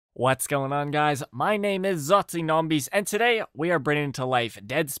What's going on, guys? My name is Zotzi and today we are bringing to life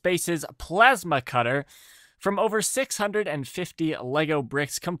Dead Space's Plasma Cutter from over 650 Lego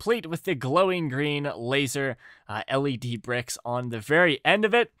bricks, complete with the glowing green laser LED bricks on the very end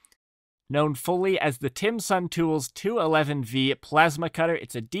of it. Known fully as the Timson Tool's 211V Plasma Cutter,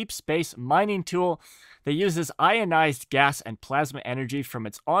 it's a deep space mining tool that uses ionized gas and plasma energy from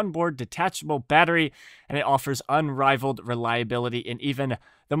its onboard detachable battery, and it offers unrivaled reliability in even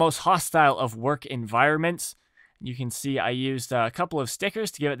the most hostile of work environments. You can see I used a couple of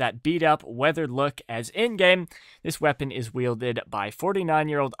stickers to give it that beat up, weathered look as in-game. This weapon is wielded by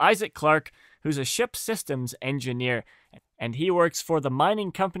 49-year-old Isaac Clarke, who's a ship systems engineer, and he works for the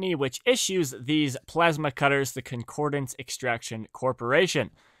mining company which issues these plasma cutters, the Concordance Extraction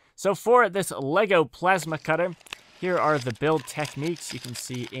Corporation. So for this Lego plasma cutter, here are the build techniques you can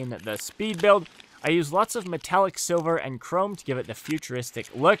see in the speed build. I use lots of metallic silver and chrome to give it the futuristic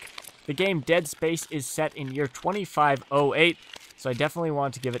look. The game Dead Space is set in year 2508, so I definitely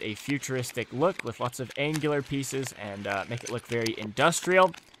want to give it a futuristic look with lots of angular pieces and make it look very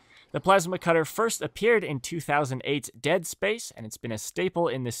industrial. The plasma cutter first appeared in 2008's Dead Space, and it's been a staple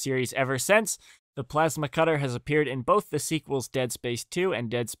in the series ever since. The plasma cutter has appeared in both the sequels Dead Space 2 and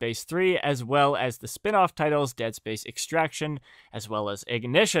Dead Space 3, as well as the spin-off titles Dead Space Extraction, as well as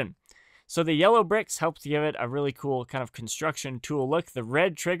Ignition. So the yellow bricks help to give it a really cool kind of construction tool look. The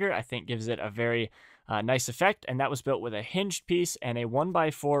red trigger, I think, gives it a very nice effect, and that was built with a hinged piece and a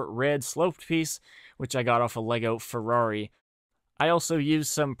 1x4 red sloped piece, which I got off a Lego Ferrari. I also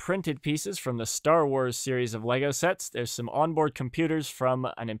used some printed pieces from the Star Wars series of Lego sets. There's some onboard computers from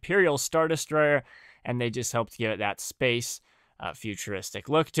an Imperial Star Destroyer, and they just helped give it that space futuristic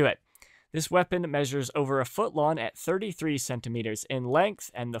look to it. This weapon measures over a foot long at 33 centimeters in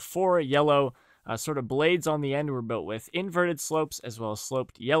length, and the four yellow sort of blades on the end were built with inverted slopes as well as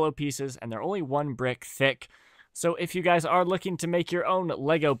sloped yellow pieces, and they're only 1 brick thick. So if you guys are looking to make your own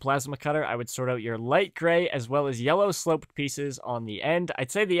Lego plasma cutter, I would sort out your light gray as well as yellow sloped pieces on the end.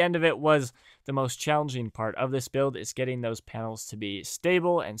 I'd say the end of it was the most challenging part of this build, is getting those panels to be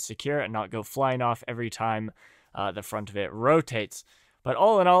stable and secure and not go flying off every time the front of it rotates. But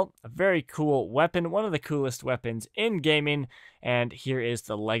all in all, a very cool weapon, one of the coolest weapons in gaming, and here is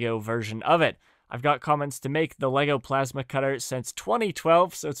the Lego version of it. I've got comments to make the Lego plasma cutter since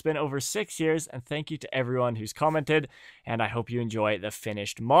 2012, so it's been over 6 years, and thank you to everyone who's commented, and I hope you enjoy the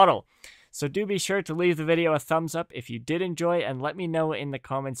finished model. So do be sure to leave the video a thumbs up if you did enjoy, and let me know in the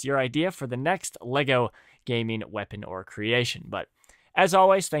comments your idea for the next Lego gaming weapon or creation. But as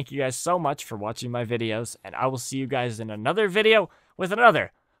always, thank you guys so much for watching my videos, and I will see you guys in another video with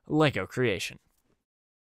another Lego creation.